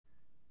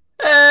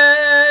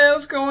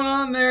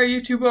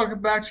YouTube,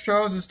 welcome back to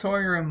Charles's Toy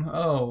Room.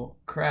 Oh,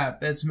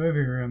 crap, it's Movie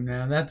Room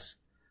now.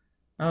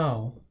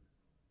 Oh.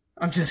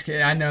 I'm just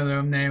kidding. I know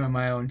the name of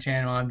my own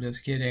channel. I'm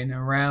just kidding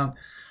around.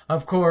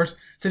 Of course,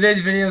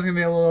 today's video is going to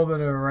be a little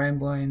bit of a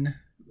rambling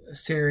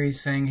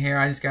series thing here.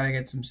 I just got to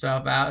get some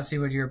stuff out, see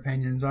what your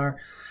opinions are.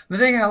 I've been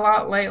thinking a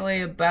lot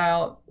lately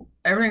about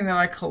everything that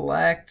I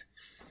collect,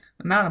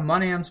 the amount of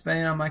money I'm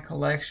spending on my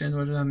collection,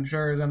 which I'm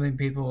sure is something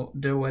people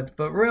deal with,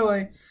 but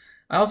really,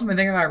 I also been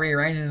thinking about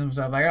rearranging some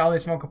stuff. I got all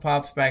these Funko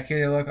Pops back here.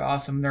 They look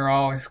awesome. They're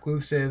all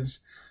exclusives.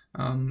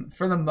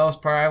 For the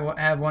most part,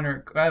 I have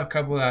a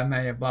couple that I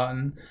may have bought,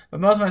 but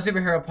most of my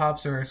superhero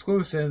pops are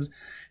exclusives.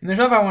 And there's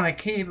stuff I want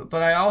to keep,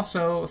 but I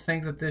also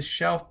think that this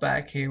shelf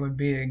back here would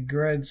be a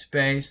good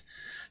space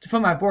to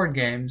put my board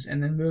games,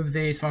 and then move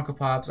these Funko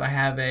Pops. I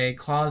have a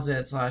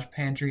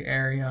closet/pantry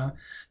area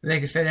that they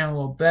could fit in a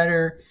little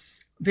better.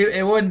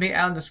 It wouldn't be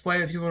out on display,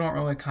 but people don't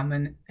really come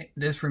in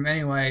this room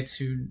anyway,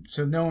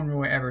 so no one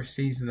really ever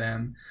sees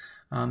them.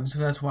 So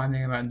that's why I'm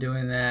thinking about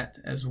doing that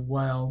as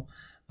well.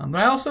 But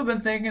I also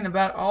been thinking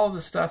about all the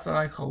stuff that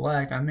I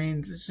collect. I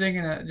mean,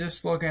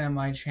 just looking at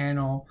my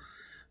channel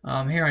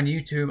here on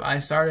YouTube, I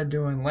started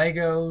doing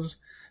Legos.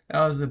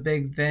 That was the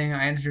big thing.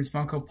 I introduced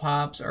Funko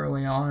Pops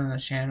early on in the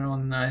channel,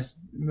 and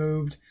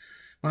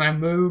when I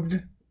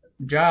moved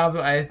jobs,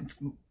 I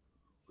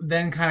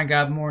then kind of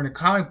got more into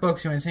comic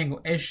books, doing single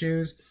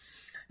issues,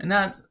 and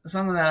that's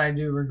something that I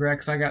do regret,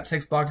 because I got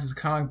 6 boxes of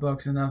comic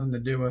books and nothing to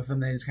do with them.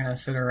 They just kind of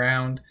sit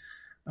around.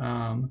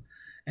 And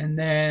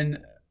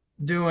then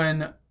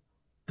doing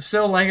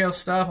still Lego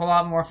stuff, a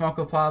lot more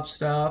Funko Pop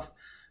stuff,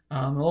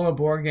 a little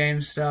board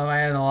game stuff. I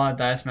added a lot of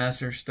Dice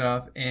Master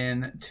stuff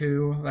in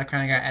too. That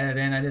kind of got added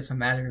in. I did some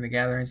Magic the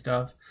Gathering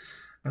stuff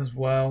as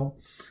well.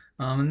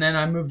 And then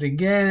I moved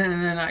again,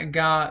 and then I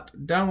got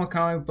done with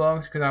comic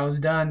books because I was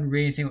done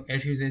reading single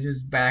issues. It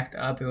just backed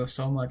up. It was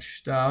so much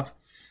stuff.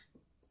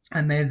 I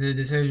made the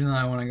decision that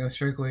I want to go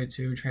strictly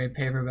to trade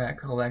paperback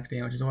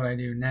collecting, which is what I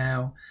do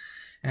now.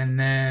 And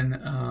then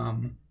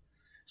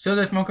still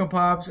did Funko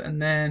Pops, and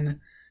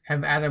then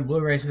have added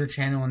Blu-rays to the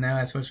channel, and now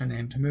I switched my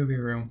name to Movie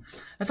Room.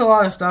 That's a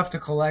lot of stuff to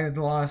collect. It's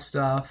a lot of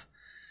stuff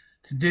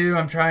to do.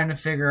 I'm trying to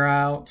figure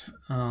out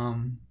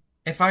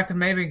if I could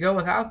maybe go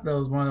without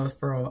one of those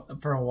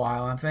for a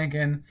while. I'm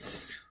thinking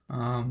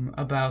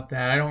about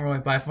that. I don't really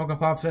buy Funko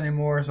Pops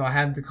anymore, so I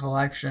have the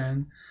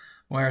collection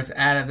where it's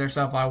added. There's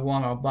stuff I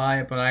want, I'll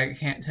buy it, but I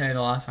can't tell you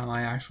the last time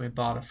I actually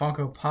bought a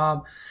Funko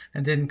Pop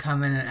that didn't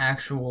come in an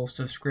actual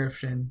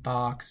subscription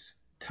box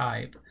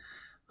type.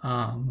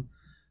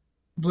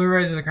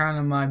 Blu-rays are kind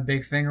of my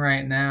big thing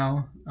right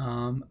now.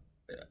 I'm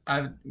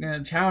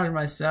going to challenge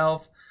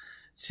myself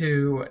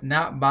to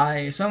not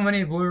buy so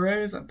many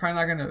Blu-rays. I'm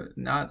probably not going to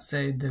not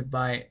say to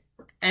buy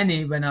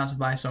any, but not to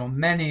buy so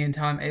many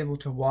until I'm able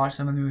to watch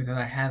some of the movies that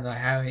I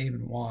haven't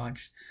even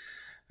watched.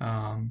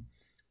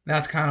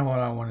 That's kind of what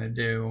I want to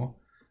do,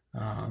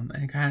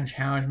 and kind of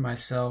challenge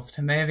myself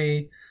to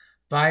maybe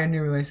buy a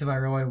new release if I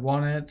really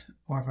want it,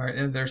 or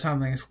if there's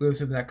something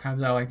exclusive that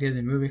comes out like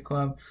Disney Movie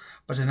Club,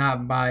 but to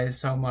not buy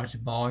so much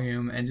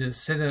volume and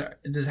just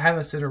have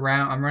it sit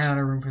around. I'm running out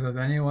of room for those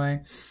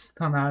anyway, so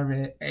I'm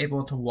not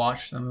able to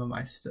watch some of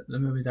the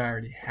movies I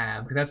already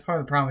have, because that's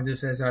part of the problem with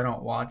this is I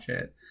don't watch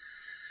it.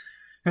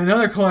 And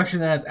another collection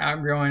that's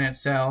outgrowing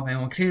itself, and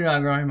will continue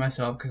outgrowing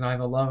myself because I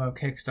have a love of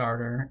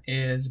Kickstarter,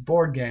 is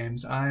board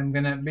games. I'm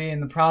going to be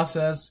in the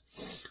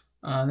process.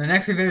 The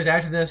next few videos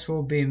after this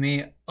will be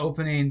me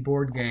opening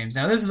board games.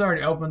 Now this is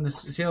already open, the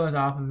seal is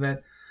off of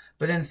it,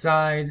 but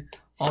inside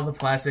all the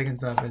plastic and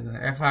stuff is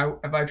there. If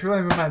I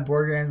truly move my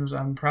board games, which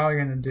I'm probably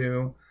going to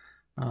do,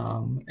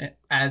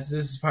 as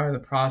this is part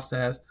of the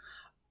process,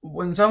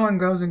 when someone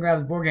goes and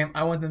grabs a board game,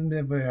 I want them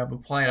to be able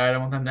to play it. I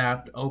don't want them to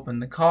have to open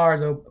the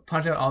cards,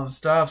 punch out all the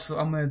stuff, so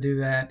I'm going to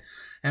do that.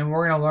 And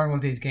we're going to learn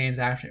what these games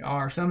actually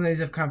are. Some of these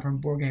have come from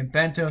Board Game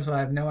Bento, so I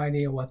have no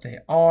idea what they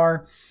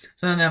are.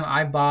 Some of them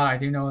I bought, I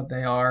do know what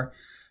they are.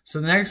 So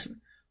the next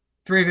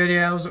 3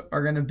 videos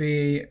are going to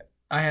be,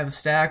 I have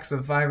stacks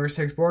of 5 or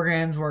 6 board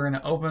games. We're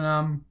going to open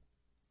them,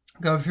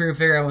 go through,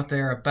 figure out what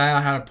they're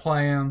about, how to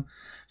play them.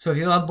 So if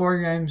you love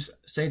board games,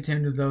 stay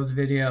tuned to those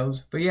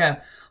videos. But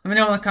yeah, let me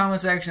know in the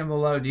comment section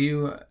below, do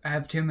you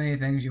have too many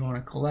things you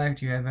want to collect?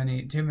 Do you have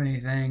too many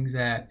things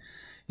that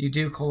you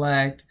do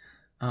collect?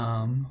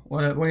 What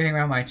do you think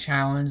about my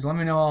challenge? Let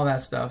me know all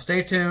that stuff.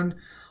 Stay tuned.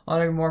 A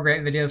lot of more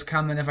great videos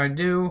coming. If I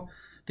do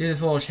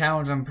this little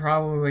challenge, I'm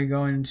probably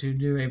going to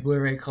do a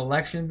Blu-ray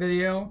collection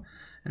video.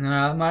 And then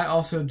I might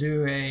also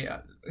do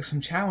some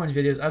challenge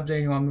videos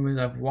updating on movies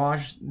I've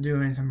watched,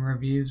 doing some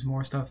reviews,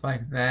 more stuff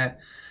like that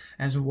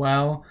as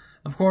well.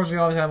 Of course, we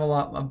always have a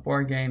lot of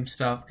board game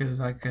stuff because,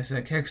 like I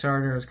said,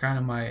 Kickstarter is kind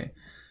of my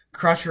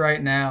crush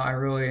right now. I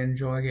really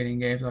enjoy getting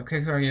games on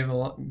Kickstarter. You have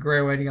a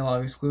great way to get a lot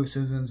of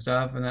exclusives and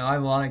stuff, and I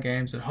have a lot of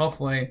games that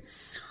hopefully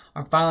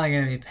are finally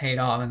going to be paid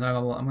off. And so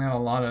I'm going to have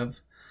a lot of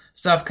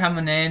stuff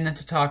coming in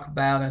to talk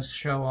about and to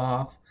show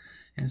off.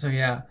 And so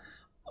yeah,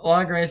 a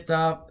lot of great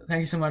stuff. Thank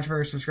you so much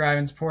for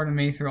subscribing, supporting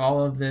me through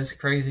all of this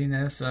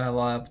craziness that I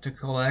love to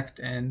collect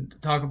and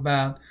talk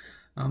about.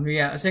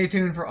 Yeah, stay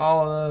tuned for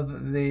all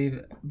of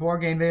the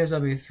board game videos.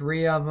 There'll be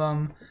 3 of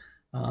them.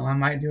 I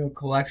might do a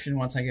collection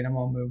once I get them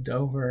all moved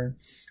over.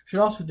 Should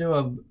also do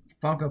a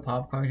Funko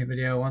Pop collection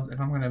video once if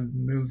I'm going to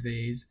move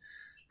these,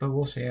 but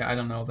we'll see. I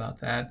don't know about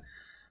that.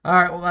 All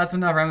right, well, that's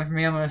enough rambling for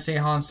me. I'm going to see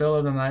Han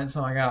Solo tonight,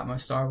 so I got my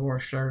Star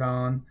Wars shirt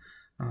on.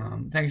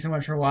 Thank you so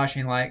much for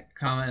watching. Like,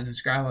 comment, and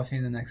subscribe. I'll see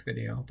you in the next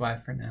video. Bye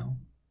for now.